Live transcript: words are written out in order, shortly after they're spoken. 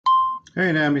Hey,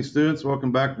 NAMI students,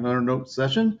 welcome back to another note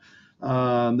session.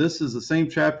 This is the same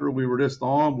chapter we were just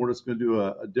on. We're just going to do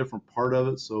a different part of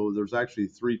it. So there's actually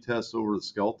 3 tests over the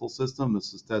skeletal system.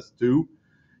 This is test 2.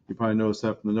 You probably noticed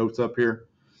that from the notes up here.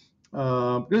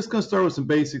 I'm just going to start with some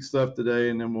basic stuff today,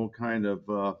 and then we'll kind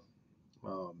of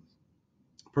um,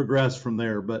 progress from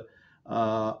there. But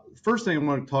first thing I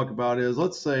want to talk about is,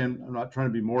 let's say, and I'm not trying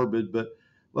to be morbid, but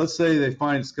let's say they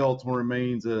find skeletal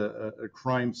remains at a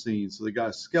crime scene. So they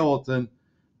got a skeleton,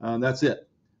 that's it.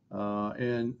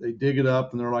 And they dig it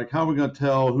up and they're like, how are we going to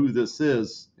tell who this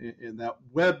is? And that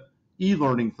web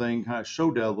e-learning thing kind of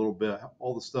showed that a little bit,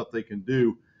 all the stuff they can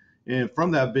do. And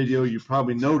from that video, you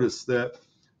probably noticed that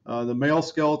the male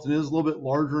skeleton is a little bit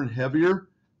larger and heavier,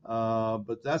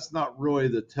 but that's not really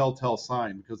the telltale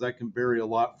sign, because that can vary a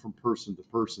lot from person to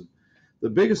person. The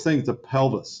biggest thing is the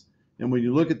pelvis. And when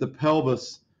you look at the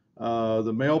pelvis,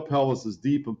 the male pelvis is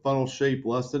deep and funnel shaped,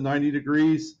 less than 90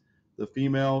 degrees. The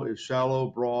female is shallow,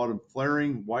 broad, and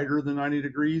flaring, wider than 90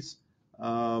 degrees.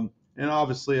 And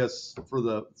obviously, that's for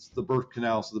the birth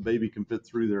canal, so the baby can fit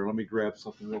through there. Let me grab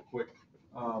something real quick.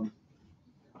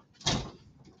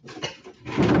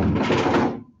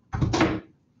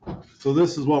 So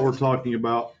this is what we're talking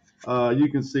about. You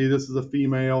can see this is a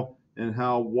female and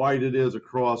how wide it is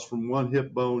across from one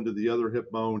hip bone to the other hip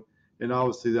bone. And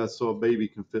obviously that's so a baby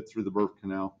can fit through the birth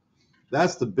canal.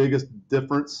 That's the biggest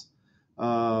difference,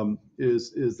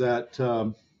 is that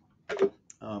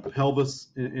pelvis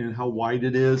and how wide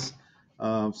it is.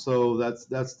 So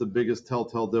that's the biggest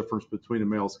telltale difference between a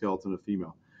male skeleton and a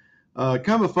female. Kind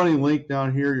of a funny link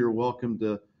down here. You're welcome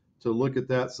to look at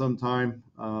that sometime.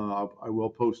 I will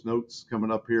post notes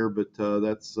coming up here, but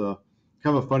that's kind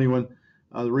of a funny one.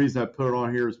 The reason I put it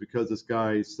on here is because this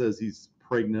guy says he's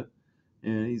pregnant,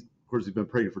 and of course he's been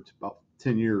pregnant for about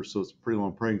 10 years, so it's a pretty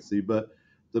long pregnancy. But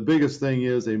the biggest thing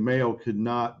is a male could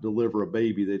not deliver a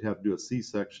baby. They'd have to do a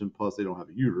C-section, plus they don't have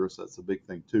a uterus. That's a big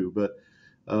thing too. But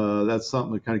that's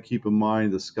something to kind of keep in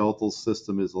mind. The skeletal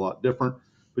system is a lot different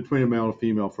between a male and a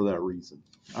female for that reason.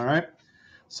 All right.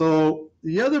 So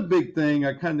the other big thing,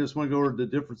 I kind of just want to go over the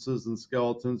differences in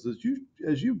skeletons, is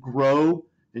as you grow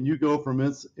and you go from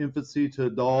infancy to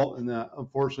adult, and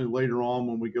unfortunately later on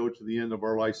when we go to the end of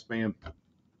our lifespan,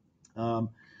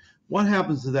 what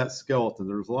happens to that skeleton?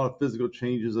 There's a lot of physical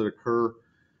changes that occur.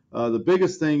 The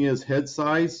biggest thing is head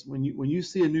size. When you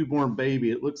see a newborn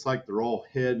baby, it looks like they're all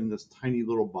head in this tiny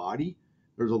little body.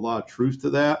 There's a lot of truth to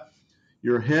that.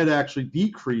 Your head actually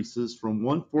decreases from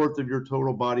 1/4 of your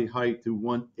total body height to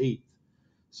 1/8.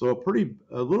 So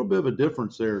a little bit of a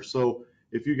difference there. So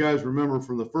if you guys remember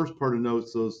from the first part of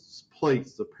notes, those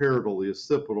plates, the parietal, the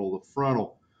occipital, the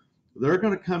frontal, they're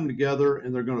going to come together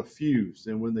and they're going to fuse.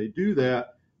 And when they do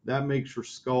that, that makes your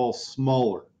skull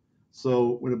smaller.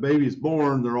 So when a baby's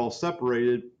born, they're all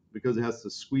separated because it has to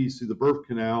squeeze through the birth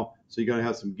canal. So you got to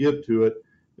have some give to it.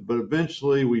 But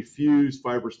eventually we fuse,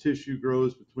 fibrous tissue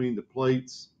grows between the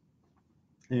plates,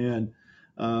 and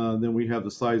then we have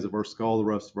the size of our skull the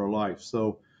rest of our life.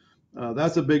 So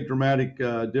that's a big dramatic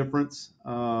difference.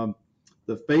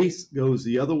 The face goes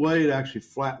the other way. It actually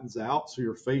flattens out. So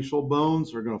your facial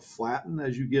bones are going to flatten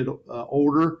as you get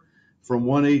older, from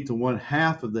 1/8 to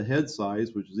 1/2 of the head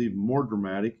size, which is even more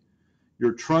dramatic.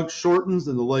 Your trunk shortens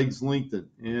and the legs lengthen.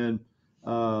 And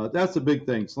that's a big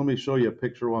thing. So let me show you a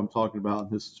picture of what I'm talking about.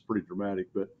 And this is pretty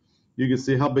dramatic, but you can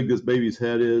see how big this baby's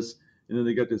head is. And then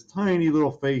they got this tiny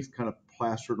little face kind of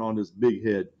plastered on this big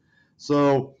head.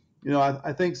 So,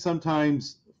 I think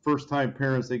sometimes first-time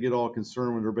parents, they get all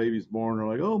concerned when their baby's born. They're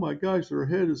like, oh my gosh, their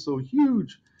head is so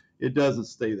huge. It doesn't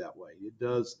stay that way. It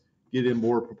does get in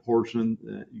more proportion.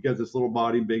 You got this little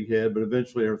body, big head, but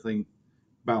eventually everything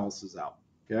balances out.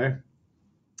 Okay.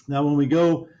 Now, when we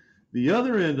go the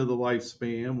other end of the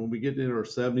lifespan, when we get into our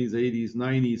 70s, 80s,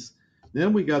 90s,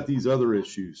 then we got these other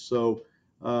issues. So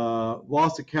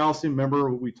loss of calcium.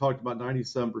 Remember, we talked about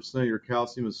 97% of your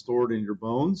calcium is stored in your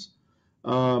bones.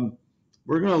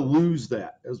 We're going to lose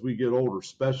that as we get older,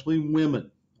 especially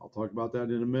women. I'll talk about that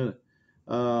in a minute.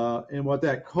 And what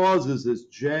that causes is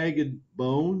jagged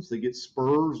bones. They get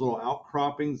spurs, little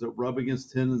outcroppings that rub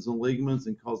against tendons and ligaments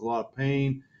and cause a lot of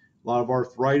pain, a lot of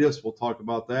arthritis. We'll talk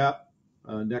about that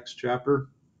next chapter.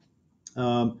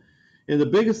 And the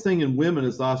biggest thing in women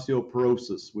is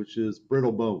osteoporosis, which is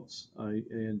brittle bones.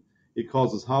 And it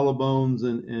causes hollow bones,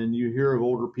 and you hear of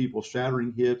older people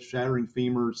shattering hips, shattering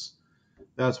femurs.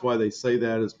 That's why they say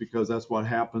that, is because that's what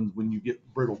happens when you get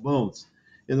brittle bones.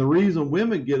 And the reason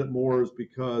women get it more is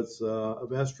because of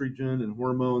estrogen and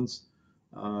hormones.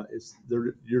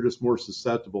 You're just more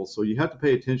susceptible. So you have to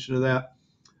pay attention to that,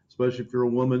 especially if you're a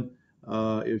woman.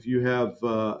 If you have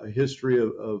a history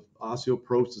of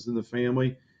osteoporosis in the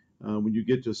family, when you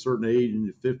get to a certain age in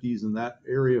your 50s and that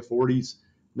area, 40s,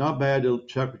 not bad to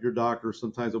check with your doctor.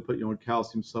 Sometimes they'll put you on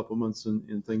calcium supplements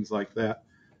and things like that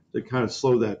to kind of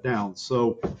slow that down.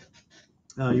 So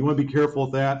you want to be careful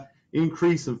with that.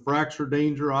 Increase in fracture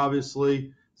danger,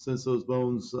 obviously, since those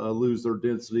bones lose their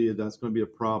density, that's going to be a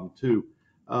problem too.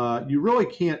 You really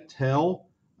can't tell,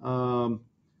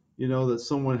 that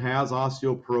someone has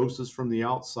osteoporosis from the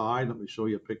outside. Let me show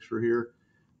you a picture here,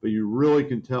 but you really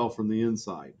can tell from the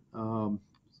inside.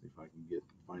 See if I can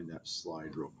find that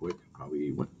slide real quick.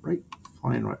 Probably went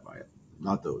flying right by it.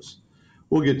 Not those.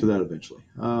 We'll get to that eventually.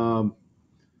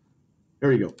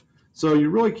 There you go. So you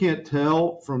really can't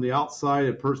tell from the outside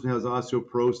a person has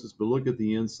osteoporosis, but look at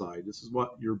the inside. This is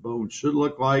what your bone should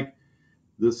look like.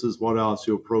 This is what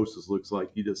osteoporosis looks like.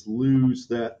 You just lose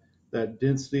that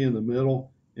density in the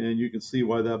middle, and you can see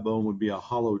why that bone would be a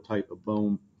hollow type of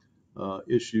bone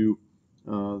issue.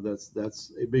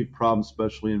 That's a big problem,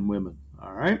 especially in women.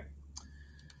 All right.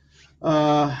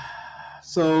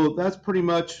 So that's pretty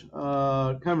much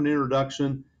kind of an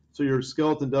introduction. So your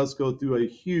skeleton does go through a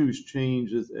huge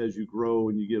change as you grow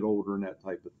and you get older and that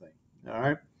type of thing. All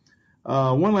right.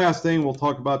 One last thing we'll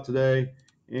talk about today,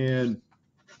 and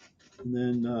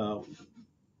then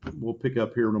we'll pick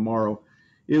up here tomorrow,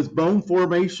 is bone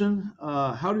formation.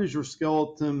 How does your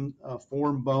skeleton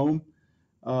form bone?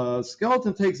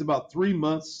 Skeleton takes about 3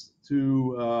 months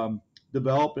to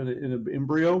develop in an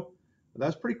embryo.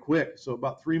 That's pretty quick. So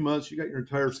about 3 months, you got your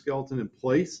entire skeleton in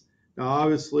place. Now,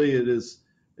 obviously, it is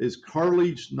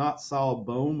cartilage, not solid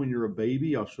bone when you're a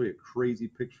baby. I'll show you a crazy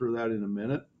picture of that in a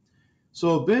minute.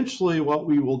 So eventually what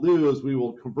we will do is we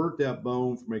will convert that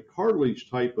bone from a cartilage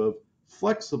type of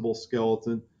flexible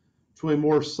skeleton to a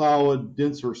more solid,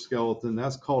 denser skeleton.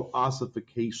 That's called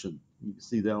ossification. You can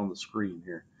see that on the screen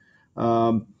here.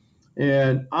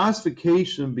 And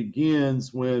ossification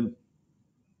begins when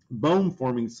bone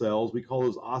forming cells, we call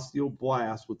those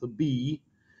osteoblasts with a B,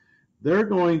 they're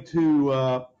going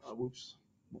to, whoops,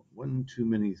 one too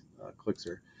many clicks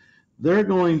here. They're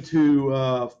going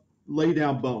to lay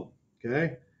down bone,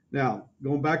 okay? Now,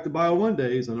 going back to Bio 1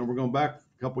 days, I know we're going back a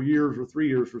couple years or 3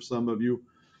 years for some of you.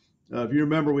 If you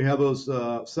remember, we have those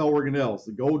cell organelles.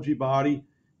 The Golgi body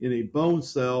in a bone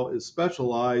cell is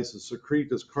specialized to secrete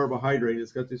this carbohydrate.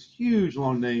 It's got this huge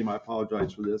long name. I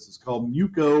apologize for this. It's called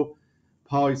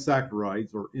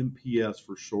mucopolysaccharides, or MPS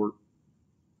for short.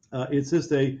 It's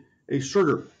just a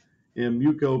sugar, and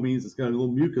muco means it's got a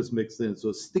little mucus mixed in, so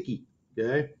it's sticky.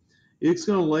 Okay, it's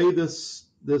going to lay this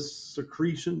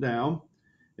secretion down,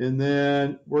 and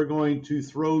then we're going to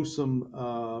throw some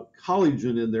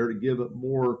collagen in there to give it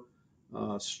more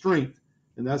strength,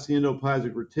 and that's the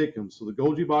endoplasmic reticulum. So the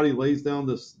Golgi body lays down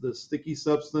this sticky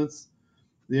substance.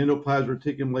 The endoplasmic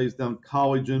reticulum lays down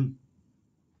collagen,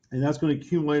 and that's going to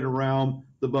accumulate around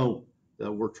the bone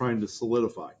that we're trying to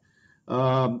solidify.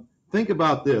 Think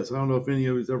about this. I don't know if any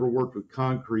of you has ever worked with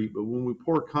concrete, but when we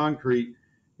pour concrete,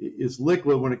 it's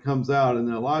liquid when it comes out, and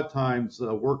then a lot of times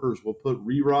workers will put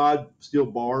re-rod steel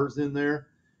bars in there,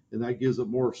 and that gives it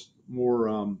more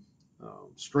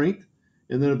strength,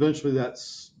 and then eventually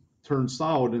that's turns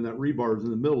solid, and that rebar is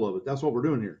in the middle of it. That's what we're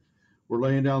doing here. We're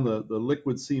laying down the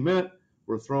liquid cement,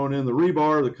 we're throwing in the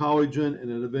rebar, the collagen, and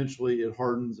then eventually it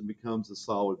hardens and becomes a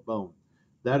solid bone.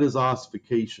 That is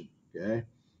ossification, okay?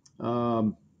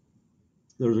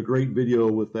 There's a great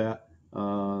video with that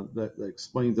that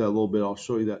explains that a little bit. I'll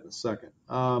show you that in a second.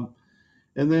 And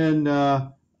then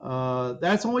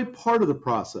that's only part of the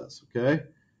process, okay?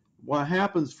 What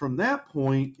happens from that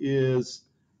point is,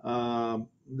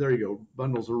 there you go,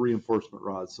 bundles of reinforcement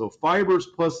rods. So fibers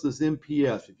plus this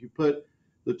MPS. If you put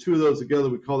the two of those together,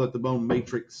 we call that the bone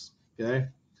matrix, okay?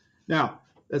 Now,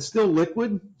 that's still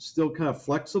liquid, still kind of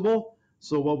flexible.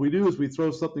 So what we do is we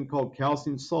throw something called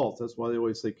calcium salts. That's why they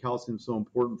always say calcium is so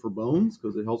important for bones,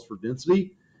 because it helps for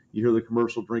density. You hear the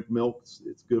commercial, drink milk,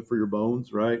 it's good for your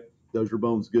bones, right? Does your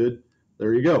bones good.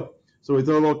 There you go. So we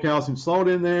throw a little calcium salt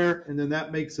in there, and then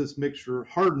that makes this mixture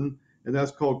harden, and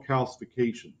that's called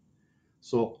calcification.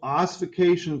 So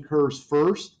ossification occurs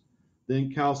first,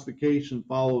 then calcification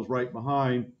follows right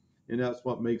behind, and that's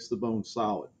what makes the bone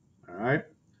solid, all right?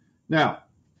 Now,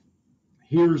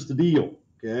 here's the deal,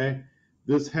 okay?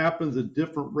 This happens at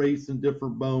different rates in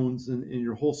different bones, and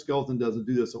your whole skeleton doesn't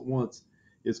do this at once.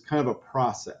 It's kind of a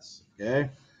process,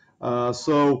 okay?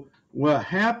 So what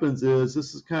happens is,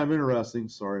 this is kind of interesting.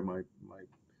 Sorry, my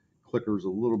clicker's a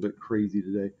little bit crazy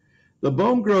today. The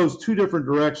bone grows two different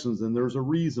directions, and there's a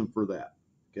reason for that,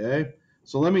 okay?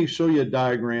 So let me show you a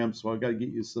diagram. So I've got to get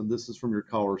you some. This is from your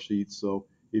collar sheets, so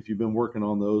if you've been working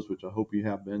on those, which I hope you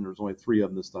have been. There's only 3 of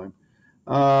them this time.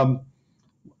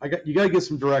 You got to get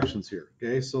some directions here.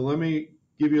 Okay, so let me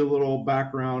give you a little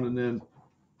background, and then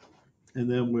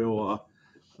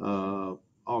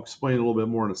I'll explain a little bit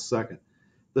more in a second.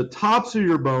 The tops of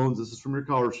your bones, this is from your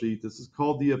collar sheet, this is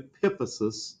called the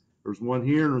epiphysis. There's one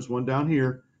here and there's one down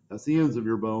here. That's the ends of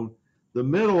your bone. The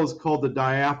middle is called the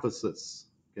diaphysis.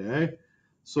 Okay,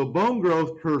 so bone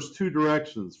growth occurs 2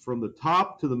 directions, from the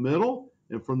top to the middle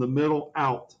and from the middle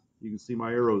out. You can see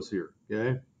my arrows here.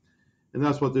 Okay, and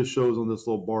that's what this shows on this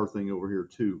little bar thing over here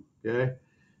too. Okay,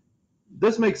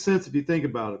 this makes sense if you think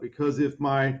about it, because if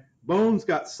my bones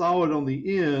got solid on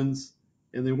the ends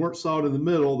and they weren't solid in the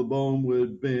middle, the bone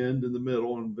would bend in the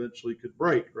middle and eventually could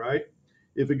break, right?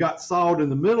 If it got solid in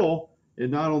the middle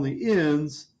and not on the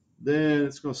ends, then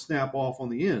it's going to snap off on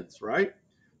the ends, right?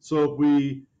 So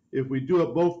if we do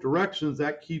it both directions,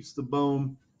 that keeps the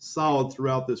bone solid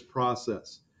throughout this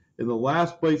process. And the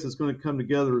last place it's going to come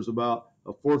together is about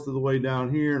 1/4 of the way down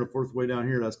here and 1/4 of the way down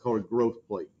here. That's called a growth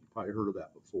plate. You've probably heard of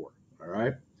that before. All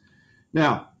right.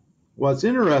 Now, what's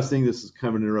interesting, this is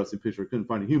kind of an interesting picture. I couldn't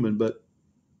find a human, but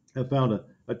I found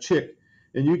a chick,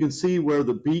 and you can see where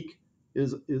the beak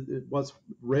is what's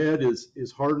red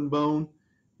is hardened bone,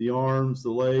 the arms,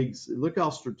 the legs. Look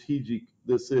how strategic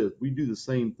this is. We do the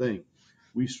same thing.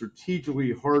 We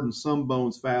strategically harden some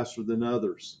bones faster than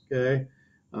others. Okay,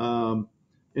 and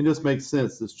this makes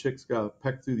sense. This chick's got to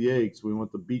peck through the eggs. We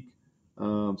want the beak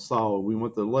solid. We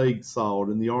want the legs solid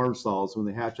and the arms solid, so when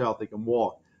they hatch out, they can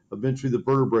walk. Eventually, the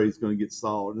vertebrae is going to get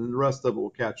solid, and the rest of it will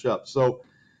catch up. So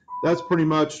that's pretty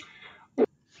much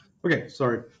okay.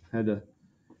 Sorry, had to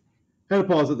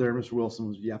pause it there. Mr. Wilson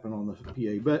was yapping on the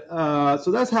PA, but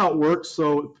so that's how it works.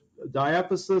 So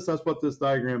diaphysis, that's what this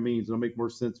diagram means. It'll make more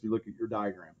sense if you look at your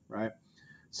diagram, right?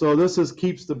 So this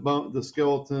keeps the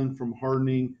skeleton from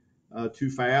hardening too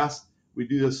fast. We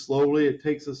do this slowly. It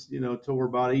takes us, till we're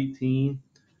about 18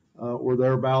 or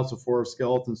thereabouts before our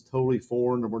skeleton's totally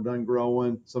formed and we're done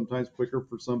growing. Sometimes quicker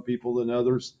for some people than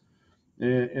others,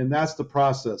 and that's the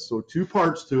process. So 2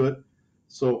 parts to it.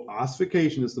 So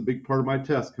ossification is the big part of my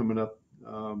test coming up.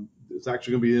 It's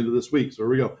actually going to be the end of this week. So here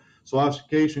we go. So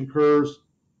ossification occurs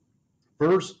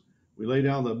first. We lay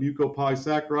down the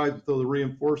mucopolysaccharides, we throw the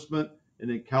reinforcement, and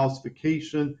then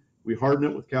calcification. We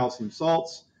harden it with calcium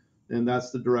salts, and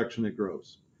that's the direction it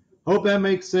grows. Hope that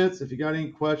makes sense. If you got any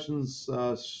questions,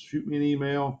 shoot me an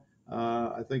email.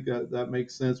 I think that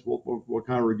makes sense. We'll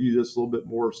kind of review this a little bit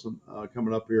more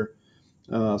coming up here.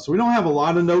 So we don't have a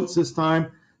lot of notes this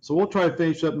time, so we'll try to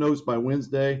finish up notes by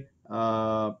Wednesday,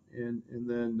 and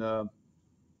then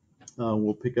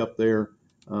we'll pick up there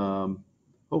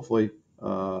hopefully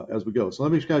as we go. So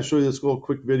let me just kind of show you this little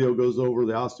quick video. Goes over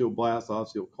the osteoblast,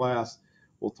 osteoclast.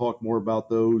 We'll talk more about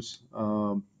those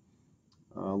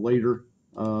later.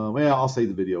 Well, I'll save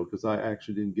the video because I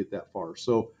actually didn't get that far.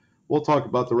 So we'll talk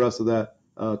about the rest of that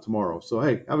tomorrow. So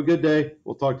hey, have a good day.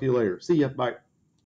 We'll talk to you later. See ya. Bye.